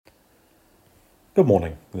Good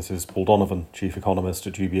morning. This is Paul Donovan, Chief Economist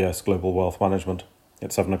at UBS Global Wealth Management.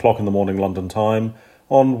 It's 7 o'clock in the morning London time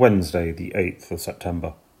on Wednesday, the 8th of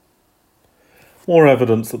September. More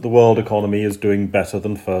evidence that the world economy is doing better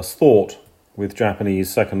than first thought, with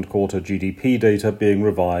Japanese second quarter GDP data being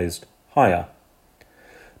revised higher.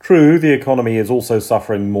 True, the economy is also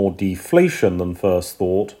suffering more deflation than first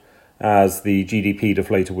thought, as the GDP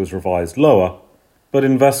deflator was revised lower, but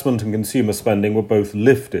investment and consumer spending were both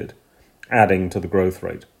lifted, adding to the growth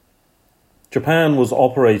rate. Japan was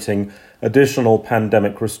operating additional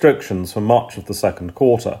pandemic restrictions for much of the second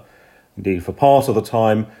quarter. Indeed, for part of the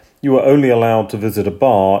time, you were only allowed to visit a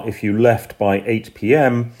bar if you left by 8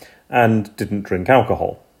 p.m. and didn't drink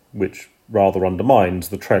alcohol, which rather undermines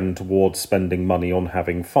the trend towards spending money on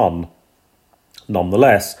having fun.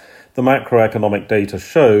 Nonetheless, the macroeconomic data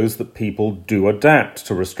shows that people do adapt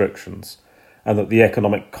to restrictions, and that the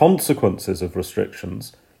economic consequences of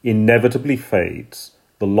restrictions inevitably fades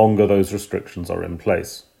the longer those restrictions are in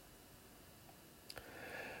place.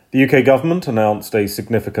 The UK government announced a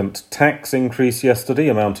significant tax increase yesterday,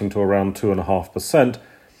 amounting to around 2.5%.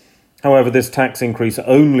 However, this tax increase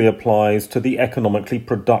only applies to the economically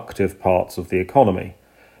productive parts of the economy.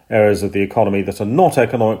 Areas of the economy that are not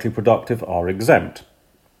economically productive are exempt.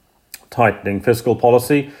 Tightening fiscal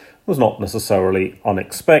policy was not necessarily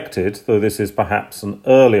unexpected, though this is perhaps an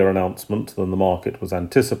earlier announcement than the market was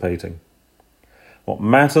anticipating. What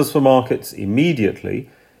matters for markets immediately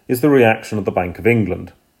is the reaction of the Bank of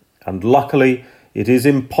England, and luckily it is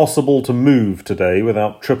impossible to move today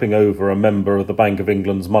without tripping over a member of the Bank of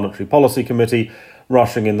England's Monetary Policy Committee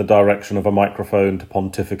rushing in the direction of a microphone to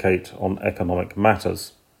pontificate on economic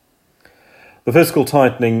matters. The fiscal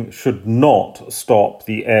tightening should not stop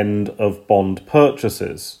the end of bond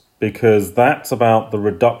purchases, because that's about the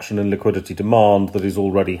reduction in liquidity demand that is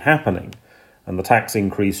already happening, and the tax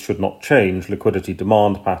increase should not change liquidity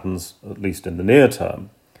demand patterns, at least in the near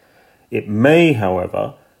term. It may,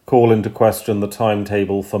 however, call into question the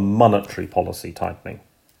timetable for monetary policy tightening.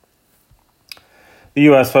 The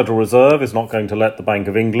US Federal Reserve is not going to let the Bank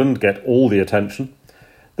of England get all the attention.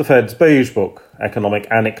 The Fed's Beige Book, economic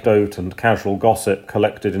anecdote and casual gossip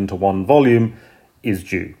collected into one volume, is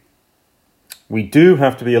due. We do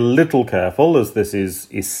have to be a little careful, as this is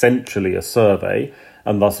essentially a survey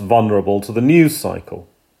and thus vulnerable to the news cycle.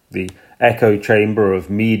 The echo chamber of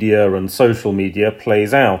media and social media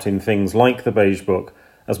plays out in things like the Beige Book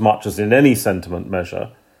as much as in any sentiment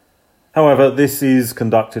measure. However, this is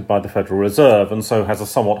conducted by the Federal Reserve and so has a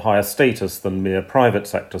somewhat higher status than mere private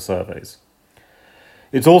sector surveys.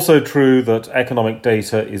 It's also true that economic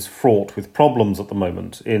data is fraught with problems at the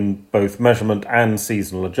moment in both measurement and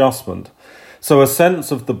seasonal adjustment, so a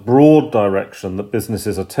sense of the broad direction that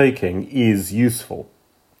businesses are taking is useful.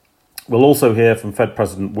 We'll also hear from Fed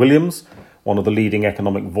President Williams, one of the leading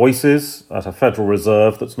economic voices at a Federal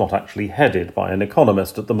Reserve that's not actually headed by an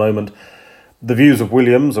economist at the moment. The views of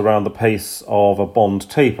Williams around the pace of a bond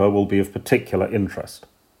taper will be of particular interest.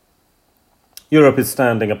 Europe is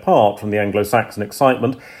standing apart from the Anglo-Saxon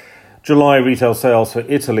excitement. July retail sales for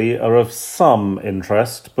Italy are of some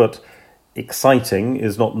interest, but exciting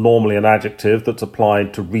is not normally an adjective that's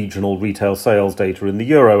applied to regional retail sales data in the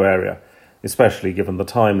euro area, especially given the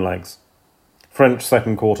time lags. French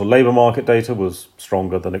second quarter labour market data was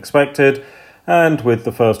stronger than expected, and with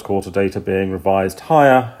the first quarter data being revised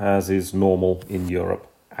higher, as is normal in Europe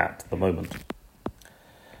at the moment.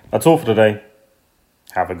 That's all for today.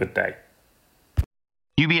 Have a good day.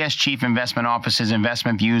 UBS Chief Investment Office's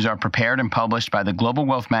investment views are prepared and published by the global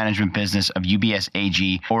wealth management business of UBS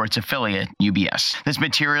AG or its affiliate, UBS. This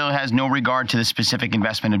material has no regard to the specific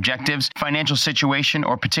investment objectives, financial situation,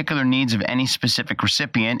 or particular needs of any specific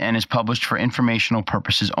recipient and is published for informational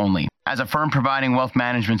purposes only. As a firm providing wealth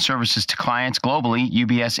management services to clients globally,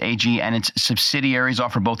 UBS AG and its subsidiaries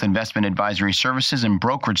offer both investment advisory services and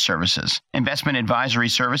brokerage services. Investment advisory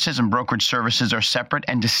services and brokerage services are separate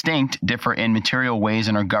and distinct, differ in material ways,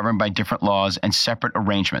 and are governed by different laws and separate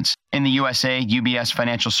arrangements. In the USA, UBS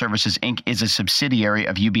Financial Services Inc. is a subsidiary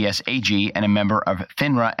of UBS AG and a member of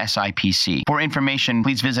FINRA SIPC. For information,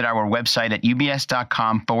 please visit our website at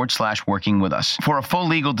ubs.com/working with us. For a full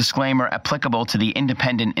legal disclaimer applicable to the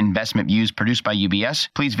independent investment views produced by UBS,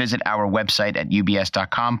 please visit our website at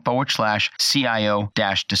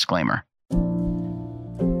ubs.com/CIO-disclaimer.